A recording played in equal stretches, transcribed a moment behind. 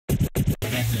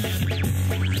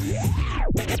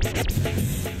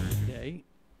Okay.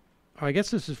 Oh, I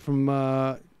guess this is from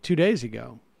 2 days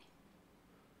ago.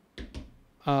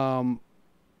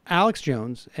 Alex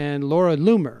Jones and Laura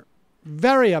Loomer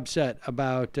very upset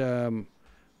about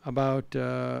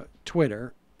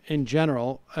Twitter in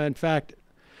general. In fact,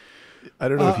 I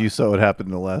don't know if you saw what happened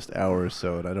in the last hour or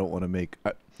so, and I don't want to make...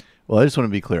 Well, I just want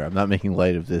to be clear. I'm not making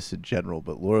light of this in general,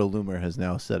 but Laura Loomer has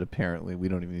now said, apparently, we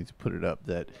don't even need to put it up,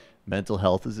 that mental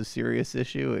health is a serious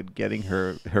issue, and getting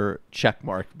her check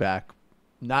mark back,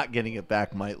 not getting it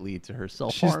back, might lead to her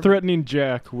self-harm. She's threatening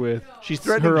Jack with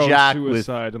her own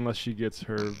suicide unless she gets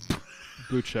her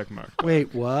blue check mark.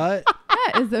 Wait, what?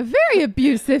 That is a very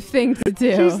abusive thing to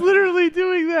do. She's literally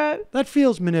doing that. That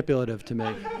feels manipulative to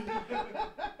me.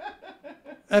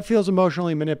 That feels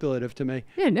emotionally manipulative to me.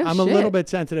 Yeah, no I'm shit. a little bit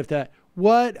sensitive to that.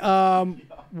 What?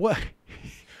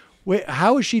 Wait,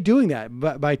 how is she doing that?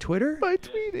 By Twitter? By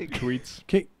tweeting. Tweets.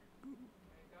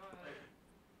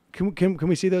 Can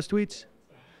we see those tweets?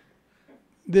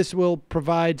 This will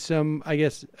provide some, I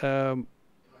guess,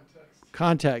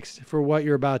 context for what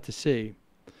you're about to see.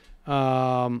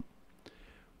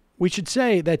 We should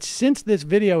say that since this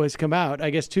video has come out, I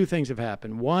guess two things have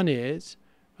happened. One is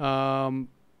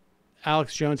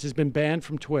Alex Jones has been banned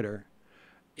from Twitter.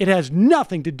 It has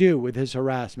nothing to do with his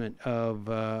harassment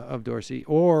of Dorsey,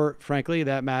 or, frankly,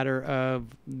 that matter of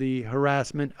the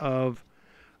harassment of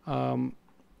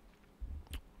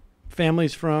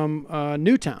families from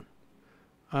Newtown.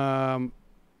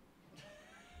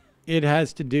 It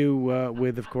has to do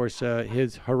with, of course,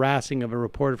 his harassing of a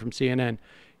reporter from CNN.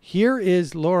 Here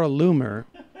is Laura Loomer.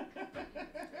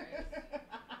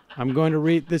 I'm going to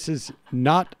read. This is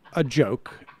not a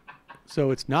joke, so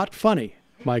it's not funny,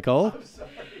 Michael. I'm sorry.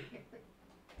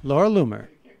 Laura Loomer.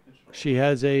 She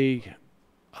has a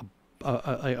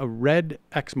red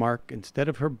X mark instead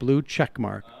of her blue check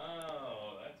mark.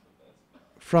 Oh,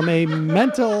 from a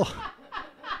mental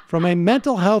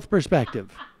health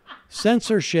perspective.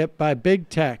 Censorship by big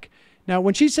tech. Now,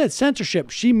 when she said censorship,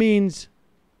 she means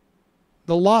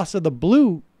the loss of the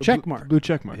blue check mark. Blue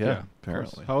check mark, yeah.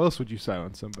 Apparently. How else would you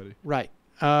silence somebody? Right.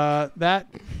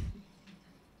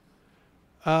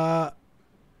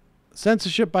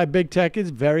 Censorship by big tech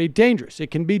is very dangerous.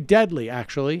 It can be deadly,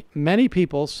 actually. Many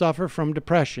people suffer from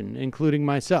depression, including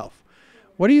myself.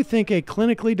 What do you think a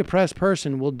clinically depressed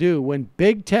person will do when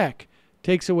big tech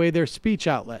takes away their speech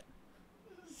outlet?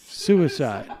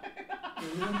 Suicide.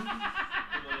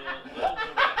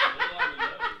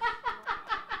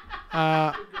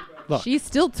 Look. She's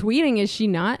still tweeting, is she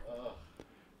not?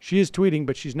 She is tweeting,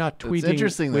 but she's not tweeting. It's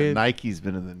interesting with... that Nike's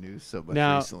been in the news so much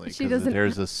now, recently, because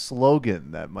there's a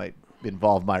slogan that might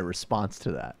involve my response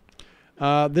to that.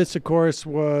 This, of course,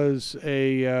 was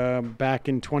back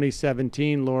in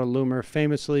 2017. Laura Loomer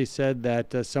famously said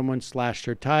that someone slashed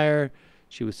her tire.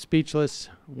 She was speechless.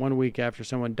 1 week after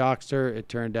someone doxed her, it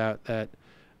turned out that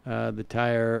the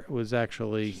tire was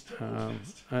actually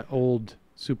old,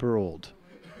 super old.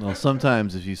 Well,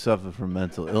 sometimes if you suffer from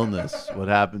mental illness, what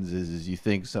happens is you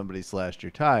think somebody slashed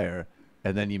your tire,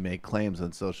 and then you make claims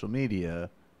on social media.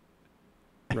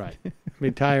 Right. I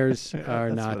mean, tires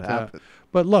are That's not.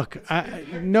 But look,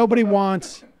 nobody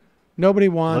wants.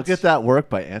 Look at that work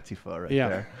by Antifa right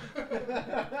there.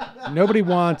 Nobody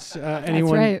wants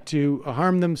anyone right. to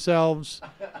harm themselves.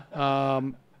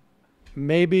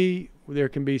 Maybe there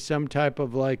can be some type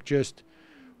of just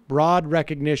broad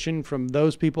recognition from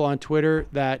those people on Twitter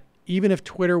that even if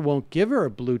Twitter won't give her a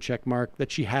blue check mark,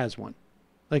 that she has one.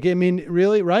 I mean,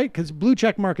 really, right? Because blue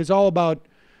check mark is all about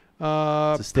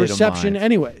perception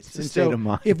anyways. It's a state of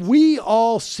mind. If we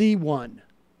all see one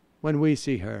when we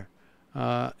see her,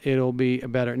 it'll be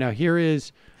better. Now, here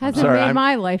is... Hasn't made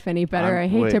my life any better. I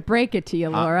hate to break it to you,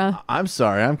 Laura. I'm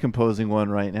sorry. I'm composing one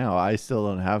right now. I still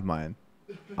don't have mine.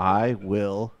 I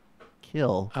will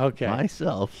kill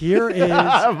myself. Here is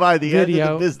by the video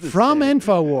end of the business from day.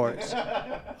 InfoWars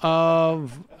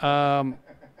of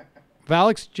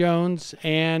Alex Jones,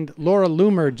 and Laura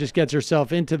Loomer just gets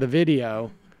herself into the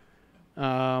video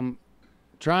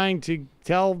trying to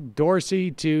tell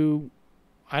Dorsey to,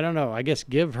 I don't know, I guess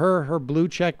give her blue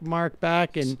check mark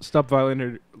back and stop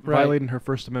violating her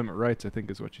First Amendment rights, I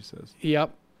think is what she says.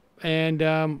 Yep.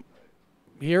 And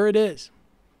here it is.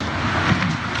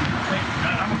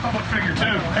 I'm a public figure,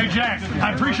 too. Hey, Jack,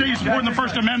 I appreciate you supporting the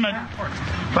First Amendment,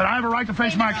 but I have a right to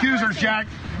face my accusers, Jack,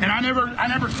 and I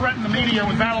never threatened the media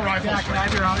with battle rifles. Jack, can I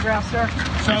have your autograph, sir?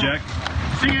 So, hey, Jack.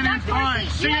 CNN, fine.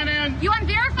 CNN. You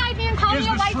unverified me and called me a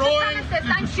white supremacist.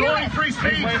 I'm destroying free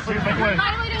speech. You're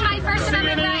violating my First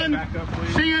Amendment right.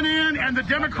 CNN and the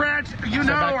Democrats,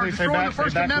 are destroying the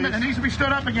First Amendment and needs to be stood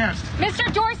up against.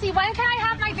 Mr. Dorsey, when can I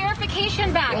have my verification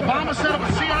education back. Obama set up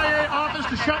a CIA office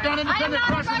to shut down independent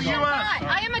press in the U.S.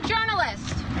 I am a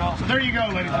journalist. So there you go,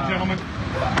 ladies and gentlemen.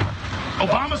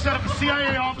 Obama set up a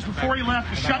CIA office before he left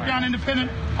to shut down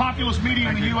independent populist media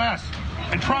in the U.S.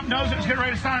 And Trump knows it. He's getting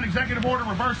ready to sign an executive order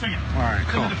reversing it. All right,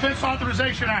 cool. To the Defense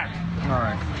Authorization Act. All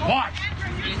right.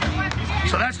 Watch.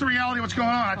 So that's the reality of what's going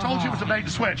on. I told you it was a bait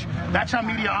and switch. That's how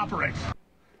media operates.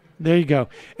 There you go.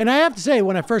 And I have to say,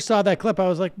 when I first saw that clip, I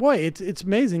was like, boy, it's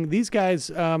amazing. These guys,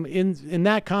 in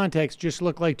that context, just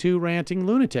look like two ranting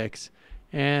lunatics.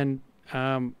 And,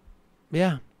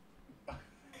 yeah.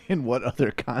 In what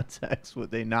other context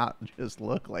would they not just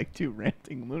look like two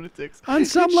ranting lunatics? On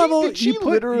some level, did she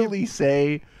literally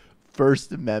say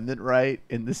First Amendment right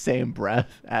in the same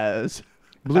breath as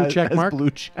blue check mark?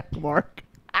 Blue check mark.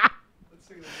 I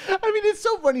mean, it's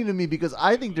so funny to me because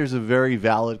I think there's a very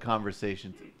valid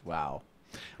conversation. Wow.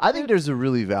 I think there's a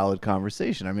really valid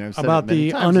conversation. I mean, I've said about it many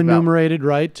the times unenumerated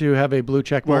right to have a blue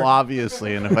check mark. Well,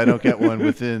 obviously, and if I don't get one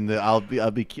within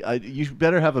the, you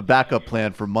better have a backup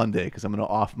plan for Monday because I'm going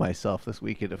to off myself this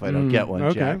weekend if I don't get one.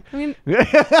 Okay. Jack. I mean,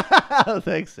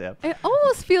 thanks, Sam. it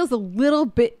almost feels a little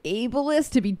bit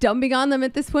ableist to be dumping on them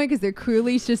at this point because they're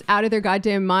clearly just out of their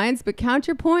goddamn minds. But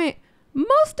counterpoint,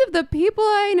 most of the people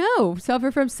I know suffer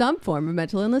from some form of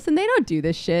mental illness, and they don't do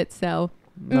this shit. So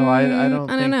no, I don't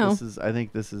think know. this is. I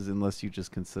think this is unless you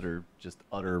just consider just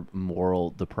utter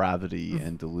moral depravity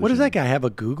and delusion. What does that guy have? A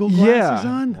Google glasses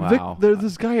on? Wow.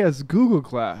 This guy has Google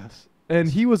Glass, and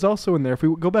he was also in there. If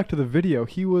we go back to the video,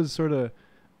 he was sort of.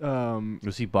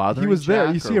 Was he bothering? He was Jack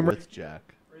there. You see him with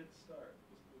Jack.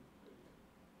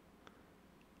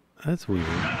 That's weird.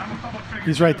 I'm a public figure.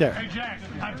 He's right there. Hey, Jack,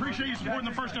 I appreciate you supporting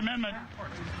the First Amendment,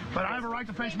 but I have a right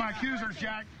to face my accusers,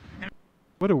 Jack.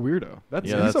 What a weirdo.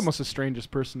 He's that's almost the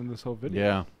strangest person in this whole video.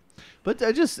 Yeah, but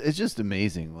it's just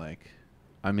amazing. Like,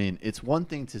 I mean, it's one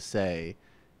thing to say,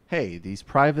 hey, these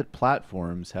private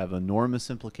platforms have enormous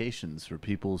implications for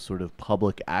people's sort of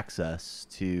public access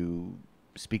to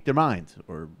speak their minds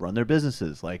or run their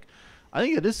businesses. Like, I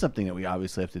think it is something that we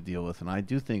obviously have to deal with, and I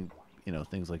do think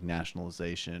things like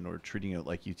nationalization or treating it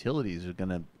like utilities are going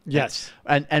to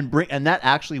and that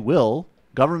actually will.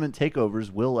 Government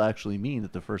takeovers will actually mean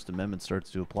that the First Amendment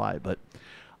starts to apply, but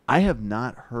I have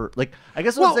not heard. Like, I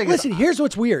guess what I'm saying listen, here's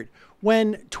what's weird.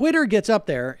 When Twitter gets up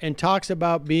there and talks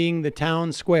about being the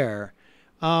town square,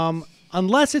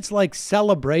 unless it's like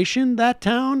Celebration, that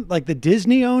town, like the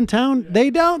Disney-owned town,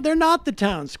 they're not the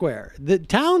town square. The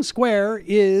town square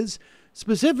is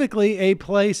specifically a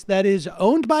place that is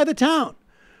owned by the town,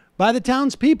 by the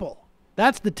town's people.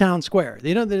 That's the town square.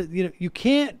 You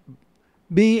can't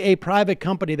be a private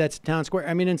company that's a town square.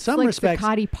 I mean, in some respects,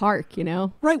 Zuccotti Park,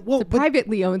 right? Well, it's a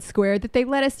privately owned square that they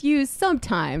let us use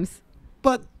sometimes.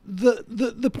 But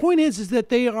the point is that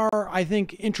they are, I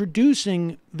think,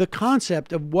 introducing the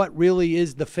concept of what really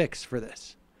is the fix for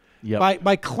this. Yep.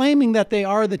 By claiming that they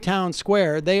are the town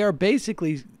square, they are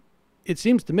basically. It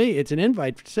seems to me it's an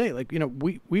invite to say, like,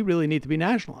 we really need to be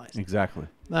nationalized. Exactly.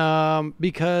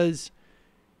 Because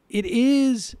it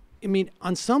is. I mean,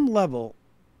 on some level.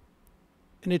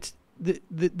 And it's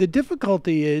the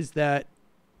difficulty is that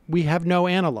we have no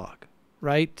analog,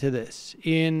 right, to this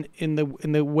in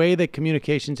the way that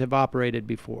communications have operated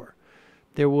before.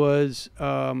 There was,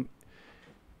 in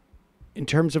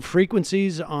terms of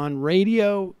frequencies on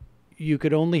radio, you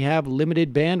could only have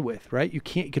limited bandwidth, right? You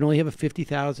can only have a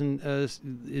 50,000.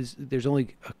 There's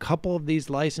only a couple of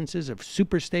these licenses of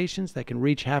superstations that can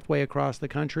reach halfway across the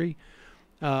country.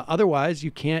 Otherwise, you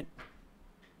can't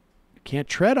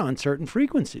tread on certain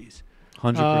frequencies.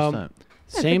 100%.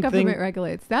 Same the thing. Government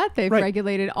regulates that. They've Right.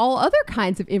 regulated all other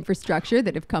kinds of infrastructure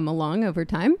that have come along over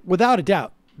time. Without a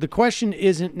doubt. The question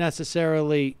isn't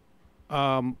necessarily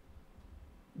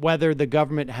whether the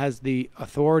government has the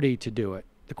authority to do it.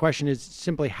 The question is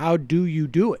simply, how do you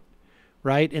do it,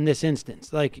 right? In this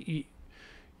instance, like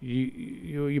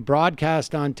you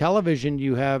broadcast on television,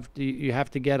 you have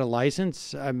to get a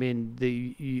license. I mean,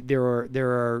 there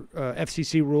are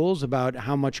FCC rules about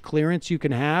how much clearance you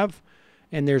can have,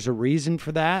 and there's a reason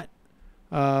for that,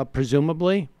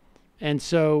 presumably. And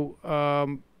so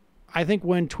I think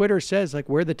when Twitter says, like,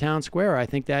 we're the town square, I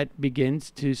think that begins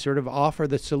to sort of offer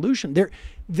the solution.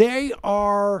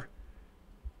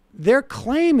 They're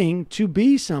claiming to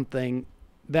be something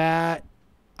that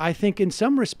I think in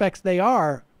some respects they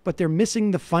are, but they're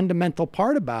missing the fundamental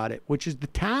part about it, which is the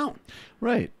town.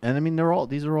 Right. And I mean,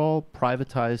 these are all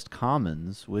privatized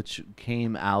commons, which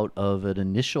came out of an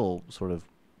initial sort of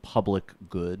public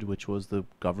good, which was the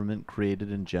government created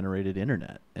and generated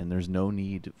internet. And there's no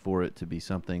need for it to be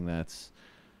something that's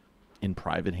in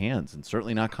private hands and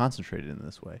certainly not concentrated in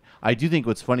this way. I do think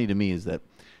what's funny to me is that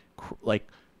like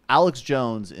Alex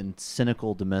Jones in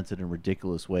cynical, demented, and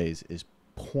ridiculous ways is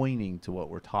pointing to what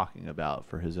we're talking about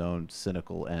for his own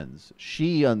cynical ends.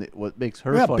 She what makes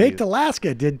her funny. Baked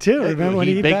Alaska did too. Remember when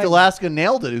he Baked Alaska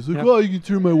nailed it. He's like, "Oh, you can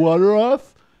turn my water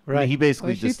off." Right. I mean, he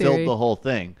basically distilled the whole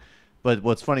thing. But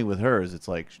what's funny with her is it's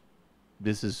like,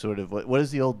 this is sort of what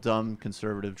is the old dumb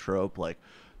conservative trope like?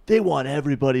 They want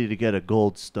everybody to get a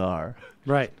gold star.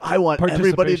 Right. I want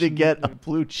everybody to get a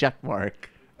blue check mark.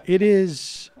 It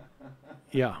is,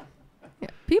 yeah.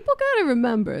 People got to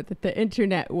remember that the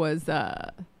internet was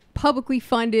publicly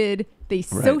funded. They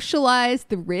socialized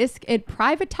the risk and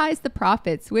privatized the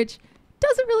profits, which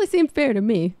doesn't really seem fair to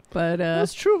me. But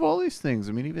that's true of all these things.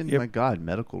 I mean, even, my God,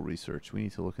 medical research. We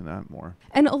need to look at that more.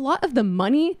 And a lot of the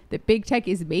money that big tech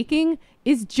is making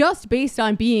is just based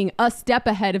on being a step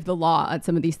ahead of the law on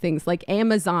some of these things. Like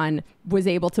Amazon was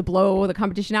able to blow the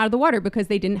competition out of the water because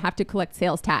they didn't have to collect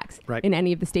sales tax in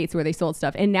any of the states where they sold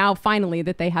stuff. And now finally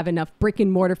that they have enough brick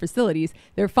and mortar facilities,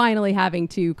 they're finally having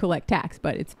to collect tax.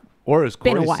 But it's or as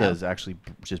Corey says, actually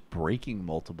just breaking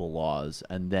multiple laws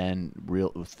and then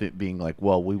being like,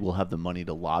 well, we will have the money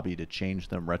to lobby to change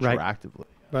them retroactively.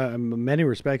 But in many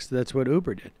respects, that's what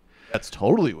Uber did. That's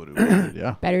totally what Uber did,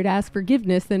 yeah. Better to ask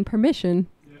forgiveness than permission.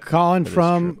 Calling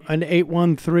from an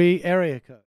 813 area code.